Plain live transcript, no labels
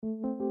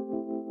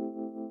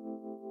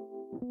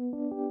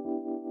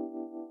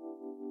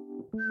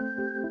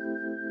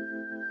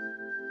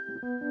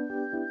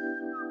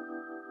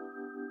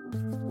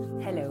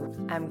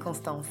I'm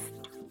Constance.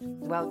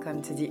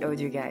 Welcome to the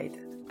Audio Guide,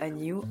 a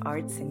new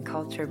arts and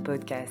culture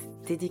podcast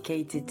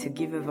dedicated to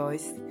give a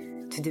voice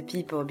to the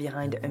people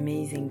behind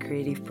amazing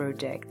creative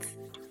projects.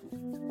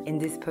 In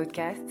this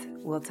podcast,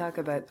 we'll talk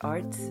about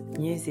arts,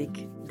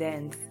 music,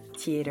 dance,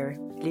 theater,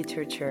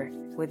 literature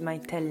with my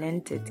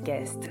talented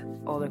guests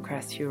all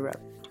across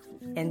Europe.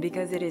 And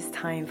because it is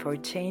time for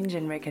change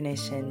and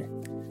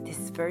recognition,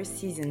 this first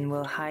season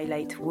will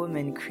highlight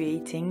women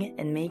creating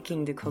and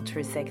making the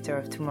culture sector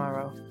of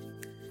tomorrow.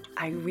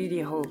 I really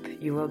hope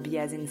you will be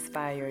as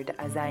inspired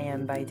as I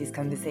am by these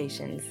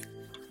conversations.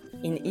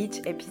 In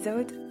each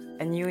episode,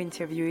 a new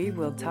interviewee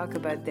will talk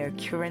about their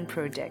current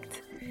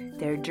project,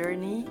 their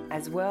journey,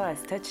 as well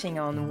as touching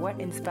on what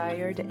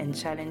inspired and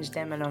challenged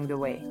them along the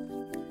way.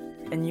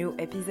 A new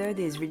episode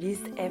is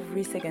released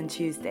every second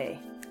Tuesday,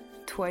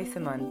 twice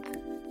a month,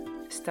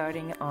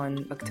 starting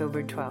on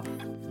October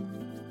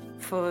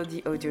 12th. Follow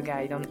the Audio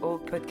Guide on all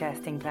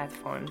podcasting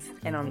platforms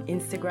and on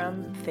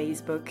Instagram,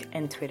 Facebook,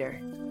 and Twitter.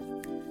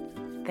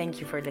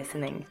 Thank you for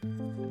listening.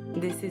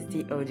 This is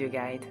the Audio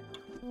Guide,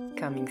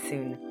 coming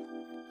soon.